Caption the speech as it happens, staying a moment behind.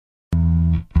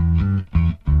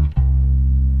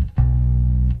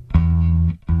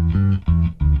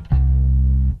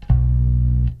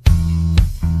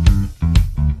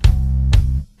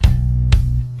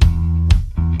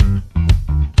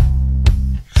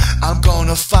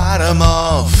bottom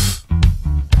of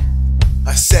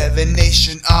a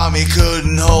 7-nation army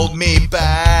couldn't hold me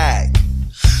back.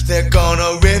 They're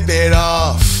gonna rip it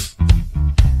off,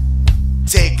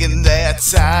 taking their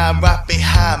time right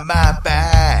behind my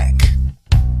back.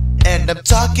 And I'm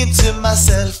talking to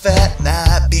myself at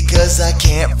night because I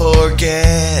can't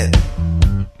forget.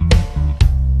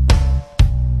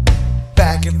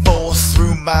 Back and forth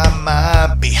through my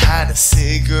mind behind a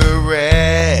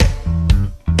cigarette.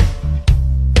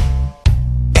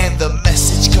 And the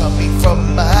message coming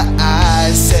from my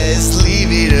eyes says, leave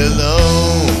it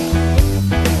alone.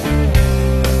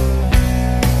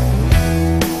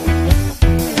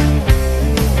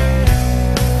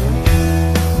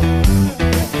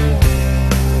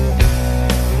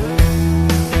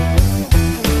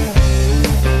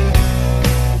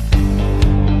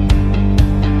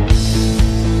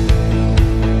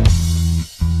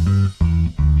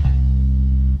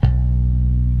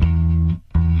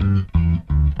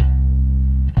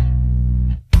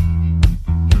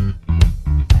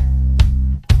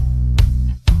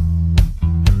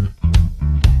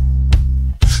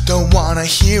 Don't wanna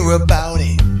hear about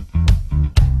it.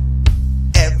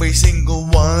 Every single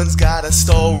one's got a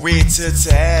story to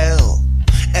tell.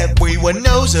 Everyone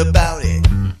knows about it,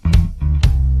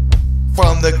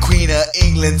 from the Queen of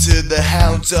England to the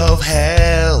Hounds of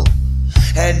Hell.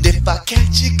 And if I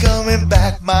catch you coming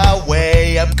back my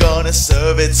way, I'm gonna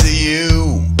serve it to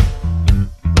you.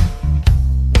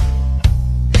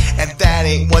 And that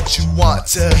ain't what you want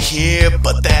to hear,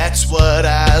 but that's what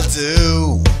I'll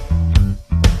do.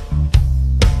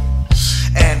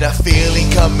 And a feeling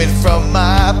coming from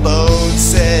my bones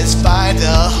says, find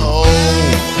a home.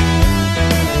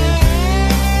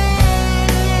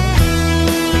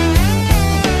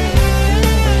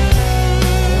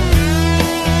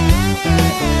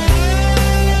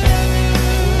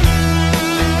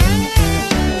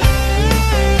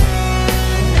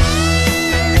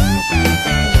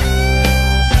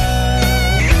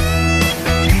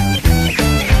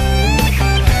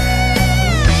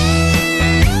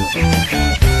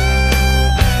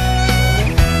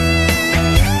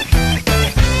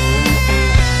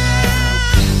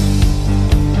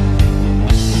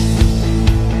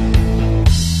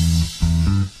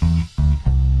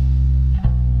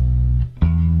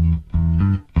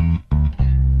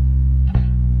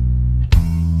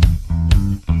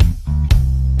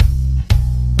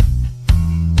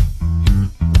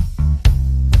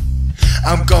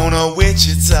 I'm going to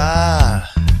Wichita,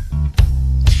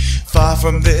 far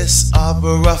from this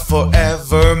opera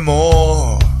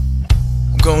forevermore.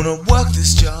 I'm gonna work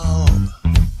this job,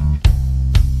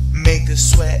 make the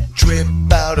sweat drip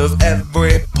out of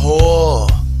every pore.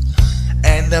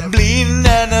 And I'm bleeding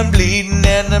and I'm bleeding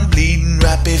and I'm bleeding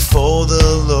right before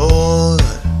the Lord.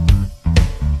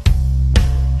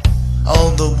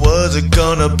 All the words are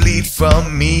gonna bleed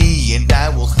from me and I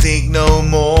will think no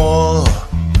more.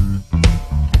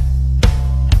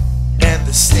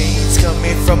 The stains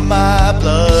coming from my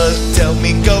blood tell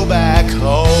me go back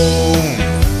home.